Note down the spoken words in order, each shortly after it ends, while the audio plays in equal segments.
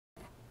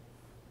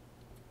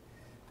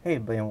Hey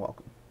everybody and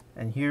welcome.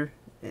 And here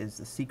is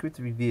the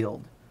secrets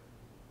revealed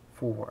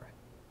for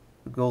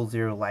the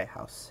Goal-Zero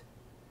Lighthouse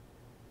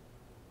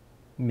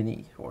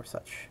Mini or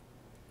such.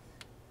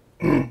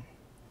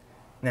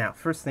 Now,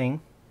 first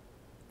thing,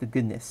 the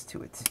goodness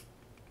to it.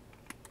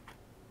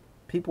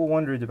 People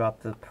wondered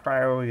about the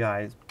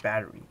prioritized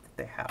battery that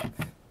they have.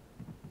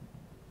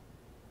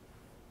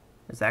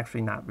 It's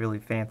actually not really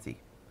fancy.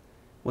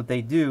 What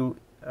they do,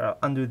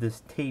 under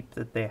this tape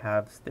that they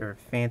have their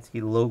fancy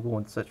logo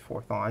and such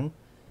forth on,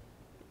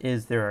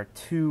 is there are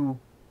two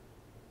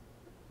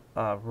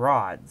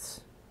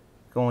rods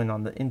going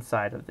on the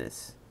inside of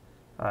this.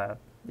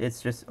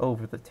 It's just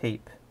over the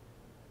tape,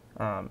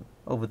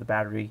 over the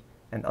battery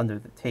and under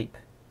the tape.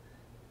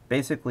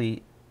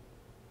 Basically,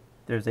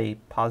 there's a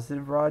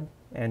positive rod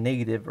and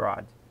negative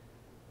rod.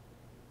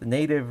 The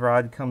negative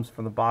rod comes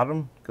from the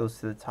bottom, goes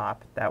to the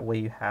top. That way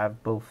you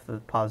have both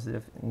the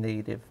positive and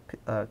negative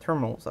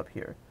terminals up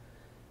here.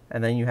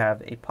 And then you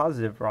have a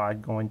positive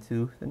rod going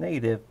to the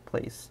negative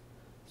place.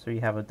 So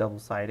you have a double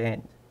side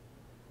end.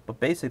 But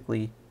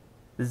basically,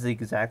 this is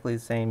exactly the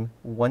same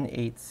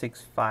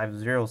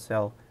 18650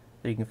 cell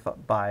that you can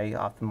buy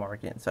off the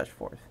market and such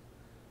forth.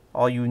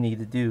 All you need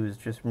to do is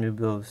just remove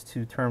those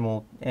two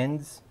terminal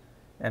ends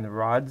and the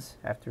rods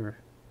after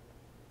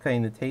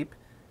cutting the tape,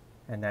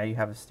 and now you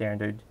have a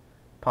standard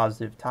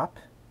positive top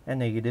and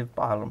negative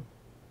bottom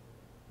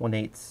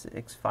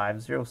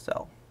 18650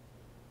 cell.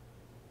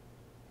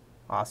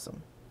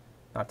 Awesome.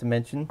 Not to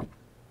mention,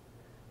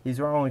 these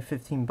are only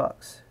 15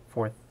 bucks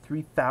for a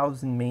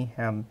 3000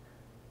 mAh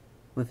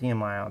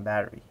lithium-ion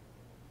battery.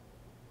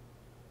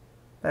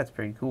 That's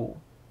pretty cool.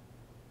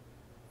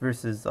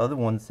 Versus other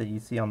ones that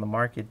you see on the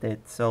market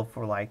that sell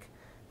for like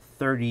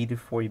 30 to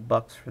 40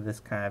 bucks for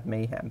this kind of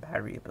mayhem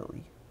battery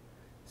ability.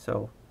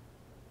 So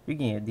you're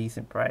getting a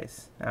decent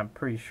price. I'm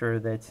pretty sure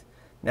that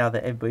now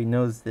that everybody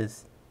knows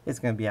this, it's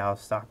going to be out of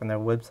stock on their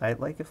website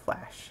like a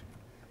flash.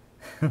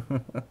 So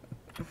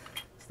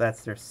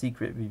that's their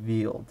secret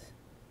revealed.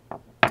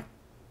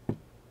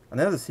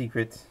 Another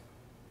secret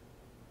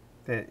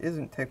that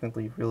isn't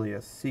technically really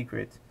a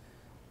secret,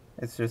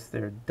 it's just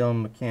their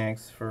dumb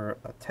mechanics for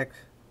a tech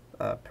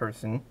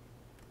person,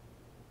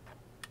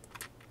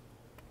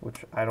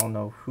 which I don't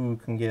know who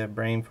can get a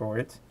brain for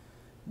it,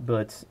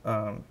 but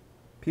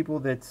people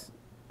that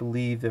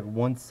believe that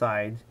one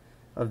side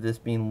of this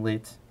being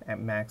lit at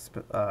max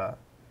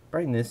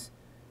brightness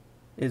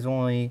is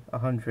only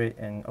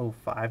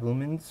 105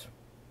 lumens.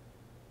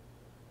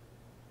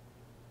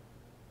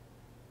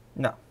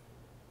 No,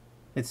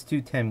 it's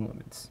 210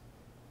 lumens.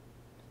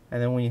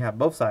 And then when you have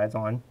both sides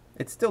on,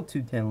 it's still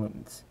 210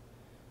 lumens.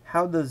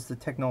 How does the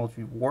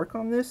technology work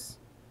on this?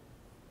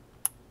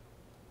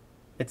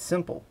 It's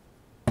simple.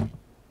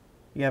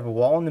 You have a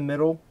wall in the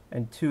middle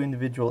and two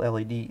individual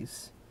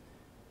LEDs.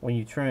 When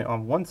you turn it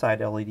on one side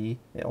LED,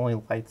 it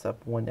only lights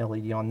up one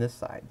LED on this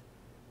side,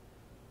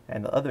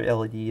 and the other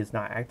LED is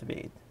not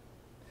activated.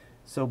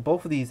 So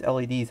both of these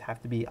LEDs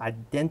have to be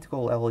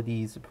identical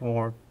LEDs to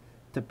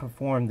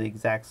perform the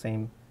exact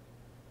same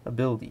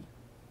ability.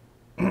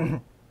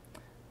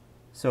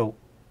 So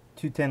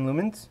 210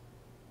 lumens,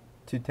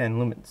 210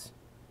 lumens,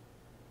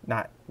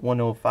 not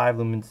 105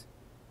 lumens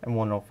and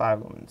 105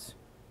 lumens.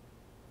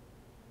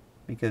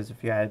 Because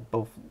if you had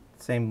both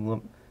same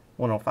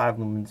 105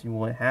 lumens, you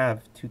wouldn't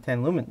have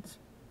 210 lumens.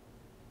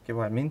 Get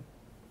what I mean?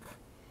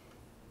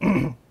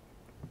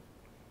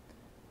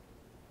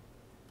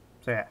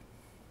 So yeah,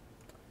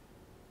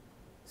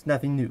 it's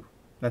nothing new,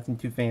 nothing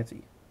too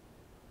fancy.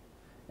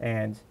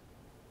 And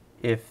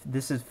if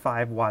this is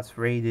 5 watts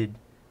rated,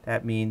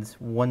 that means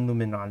one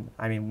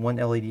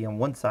LED on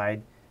one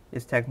side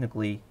is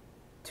technically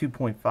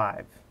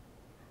 2.5,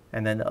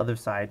 and then the other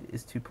side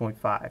is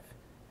 2.5.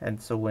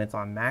 And so when it's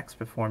on max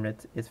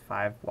performance, it's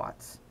 5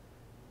 watts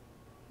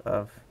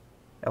of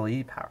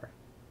LED power.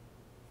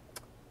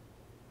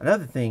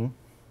 Another thing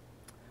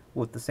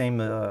with the same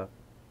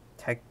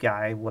tech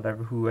guy,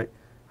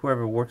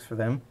 whoever works for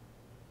them,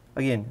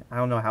 again, I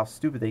don't know how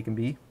stupid they can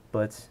be,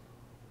 but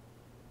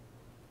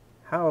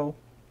how,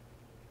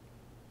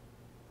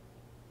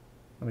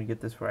 let me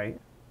get this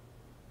right,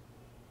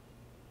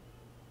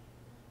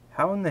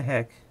 how in the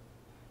heck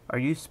are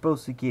you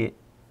supposed to get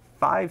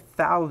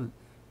 5,000,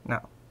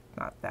 no,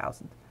 not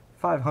 1,000,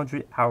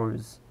 500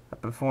 hours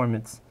of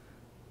performance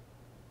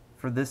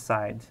for this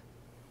side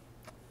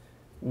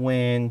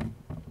when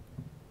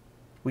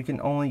we can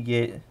only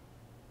get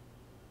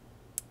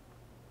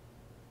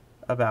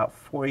about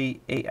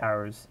 48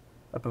 hours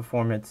of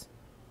performance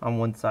on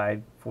one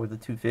side for the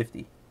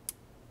 250,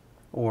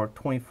 or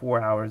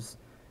 24 hours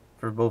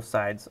for both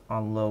sides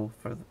on low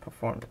for the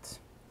performance,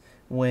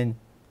 when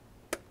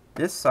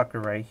this sucker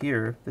right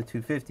here, the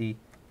 250,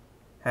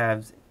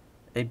 has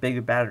a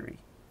bigger battery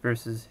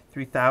versus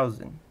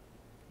 3000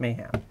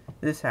 mAh.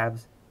 This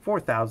has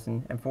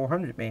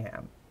 4400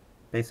 mAh.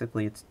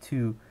 Basically, it's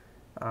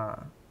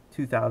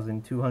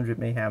 2200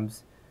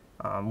 mAhs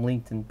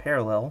linked in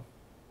parallel,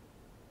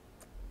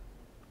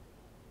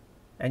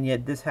 and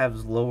yet this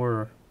has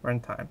lower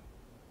runtime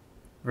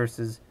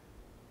versus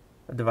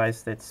a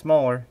device that's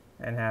smaller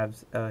and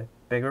has a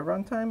bigger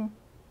runtime.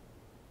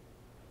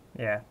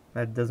 Yeah,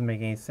 that doesn't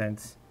make any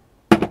sense.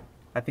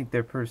 I think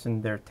their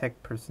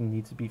tech person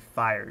needs to be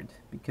fired,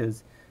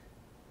 because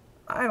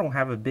I don't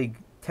have a big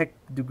tech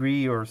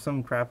degree or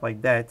some crap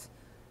like that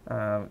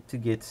to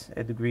get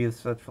a degree of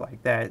such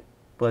like that,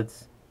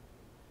 but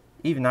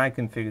even I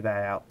can figure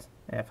that out.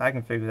 And if I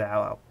can figure that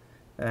out,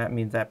 that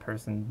means that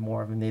person's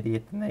more of an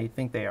idiot than they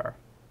think they are.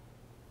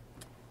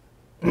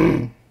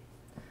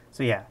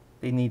 So yeah,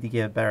 they need to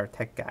get a better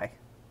tech guy.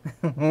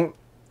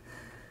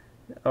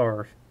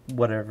 Or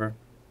whatever.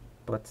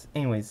 But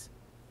anyways.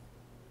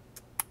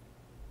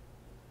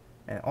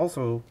 And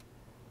also,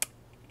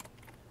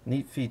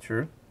 neat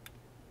feature.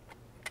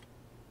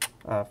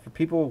 For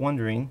people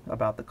wondering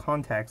about the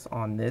contacts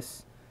on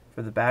this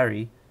for the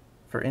battery,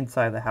 for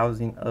inside the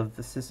housing of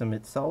the system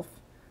itself,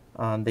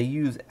 they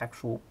use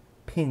actual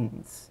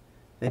pins.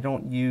 They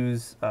don't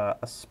use a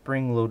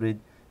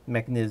spring-loaded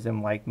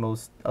mechanism like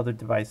most other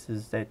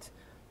devices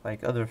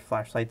like other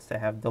flashlights that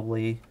have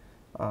AA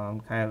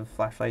kind of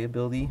flashlight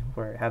ability,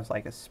 where it has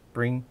like a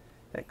spring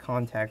that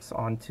contacts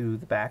onto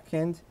the back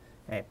end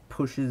and it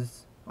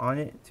pushes on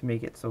it to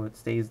make it so it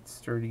stays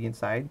sturdy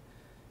inside.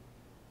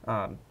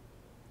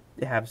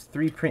 It has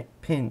 3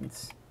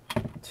 pins.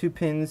 2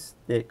 pins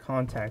that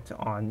contact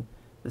on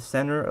the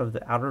center of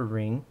the outer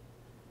ring,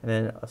 and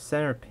then a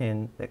center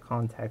pin that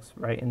contacts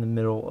right in the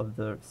middle of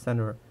the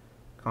center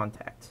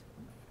contact.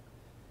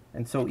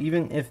 And so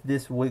even if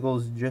this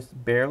wiggles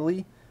just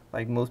barely,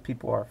 like most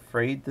people are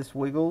afraid this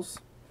wiggles,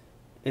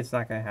 it's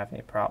not going to have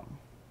any problem,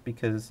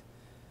 because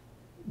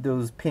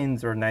those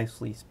pins are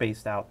nicely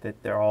spaced out,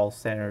 that they're all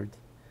centered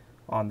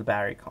on the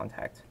battery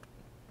contact.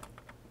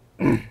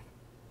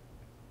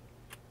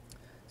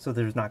 So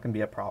there's not going to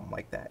be a problem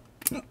like that.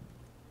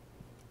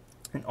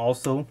 And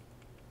also,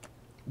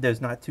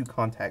 there's not 2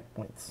 contact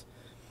points.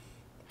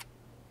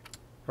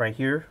 Right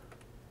here,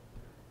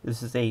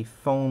 this is a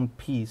foam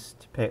piece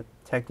to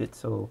protect it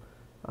so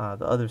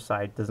the other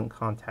side doesn't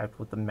contact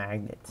with the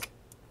magnet.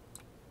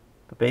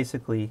 But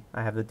basically,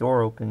 I have the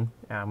door open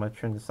and I'm going to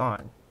turn this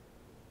on.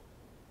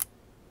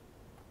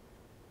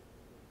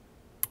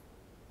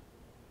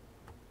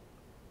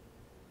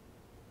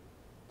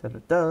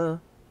 Da-da-da.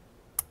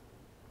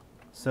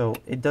 So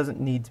it doesn't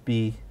need to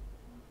be,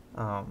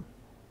 the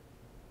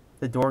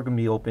door can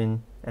be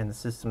open and the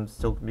system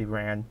still can be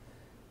ran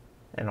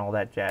and all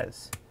that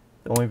jazz.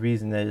 The only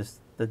reason is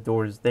the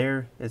door is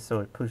there is so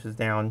it pushes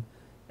down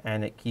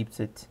and it keeps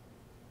it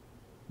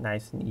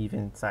nice and even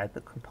inside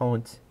the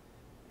component,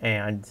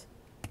 and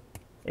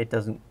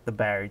the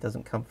battery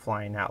doesn't come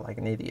flying out like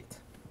an idiot.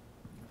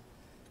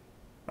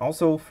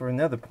 Also, for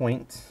another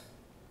point,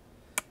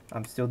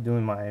 I'm still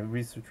doing my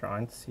research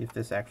on to see if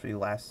this actually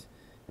lasts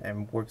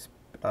and works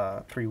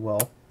pretty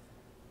well,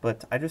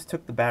 but I just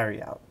took the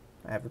battery out.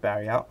 I have the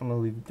battery out. I'm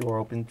gonna leave the door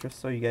open just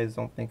so you guys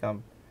don't think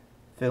I'm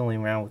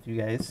fiddling around with you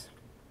guys.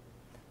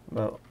 I'm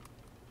gonna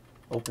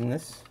open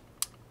this,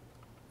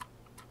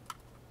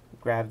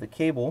 grab the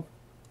cable,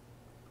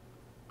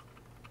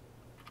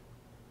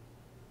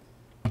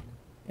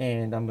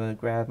 and I'm gonna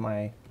grab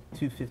my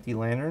 250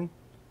 lantern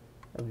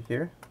over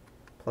here,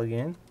 plug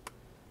in.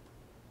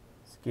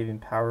 It's giving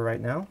power right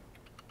now.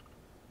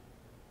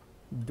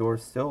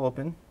 Door's still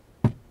open.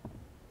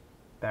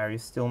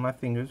 Battery's still in my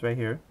fingers right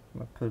here.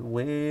 I'm gonna put it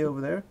way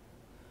over there.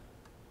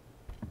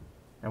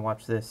 And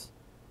watch this.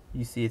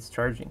 You see it's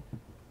charging.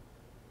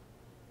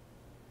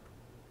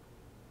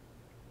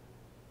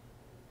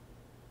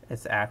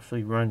 It's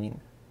actually running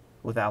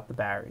without the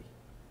battery.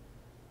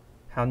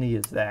 How neat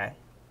is that?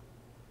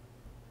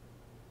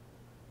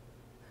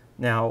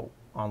 Now,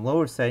 on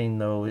lower setting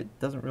though, it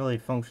doesn't really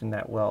function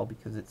that well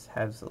because it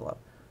has sort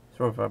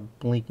of a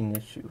blinking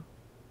issue.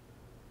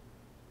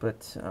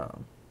 But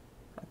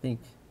I think,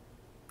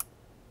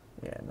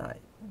 yeah,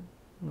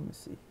 let me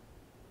see.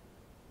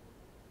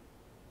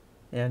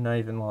 Yeah, not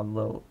even on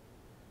low.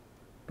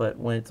 But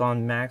when it's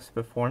on max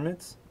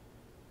performance,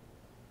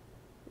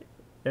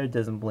 it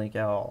doesn't blink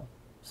at all.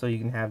 So you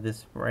can have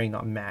this running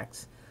on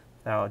max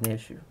without an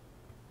issue,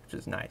 which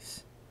is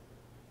nice.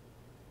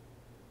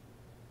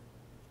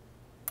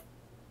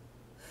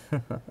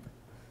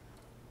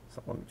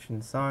 So let me turn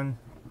this on,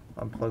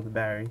 unplug the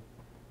battery,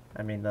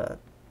 the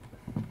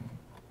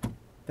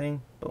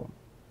thing, boom.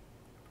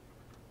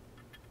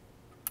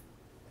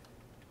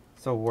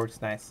 So it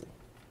works nicely.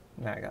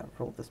 Now I gotta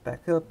roll this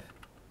back up.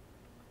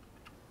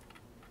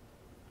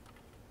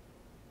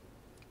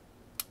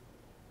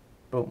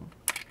 Boom.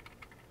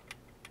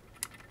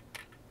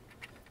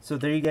 So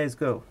there you guys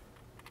go.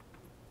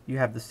 You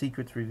have the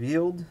secrets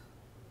revealed,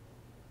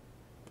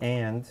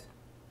 and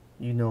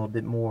you know a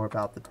bit more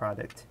about the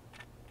product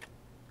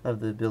of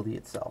the ability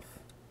itself,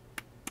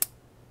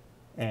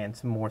 and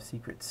some more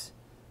secrets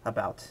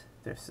about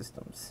their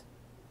systems.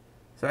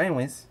 So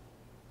anyways,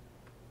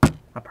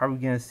 I'm probably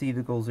going to see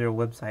the Goal-Zero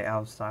website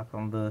out of stock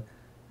on the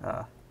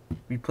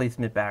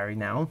replacement battery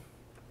now,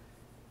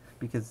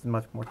 because it's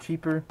much more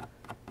cheaper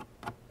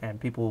and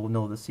people will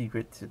know the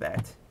secret to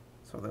that.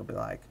 So they'll be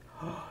like,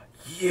 oh,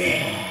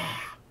 yeah,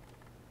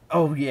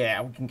 Oh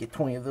yeah, we can get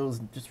 20 of those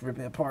and just rip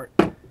it apart.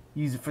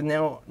 Use it for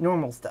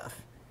normal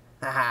stuff.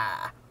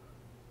 Haha.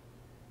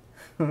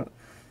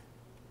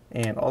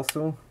 And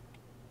also,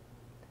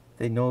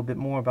 they know a bit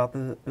more about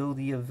the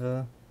ability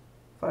of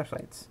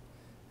flashlights.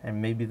 And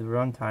maybe the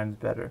runtime's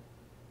better.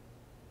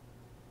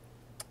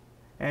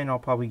 And I'll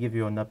probably give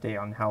you an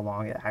update on how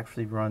long it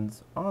actually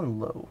runs on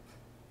low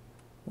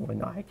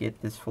when I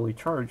get this fully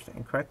charged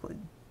and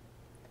corrected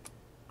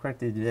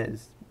it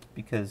is,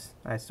 because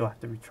I still have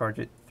to recharge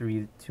it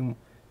 2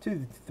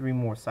 to 3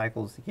 more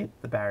cycles to get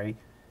the battery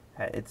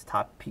at its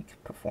top peak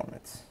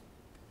performance.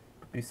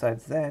 But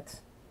besides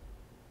that,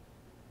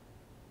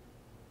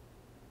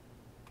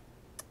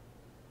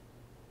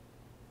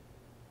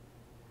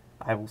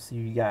 I will see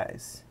you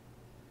guys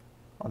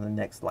on the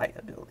next light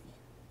ability.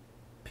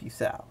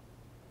 Peace out.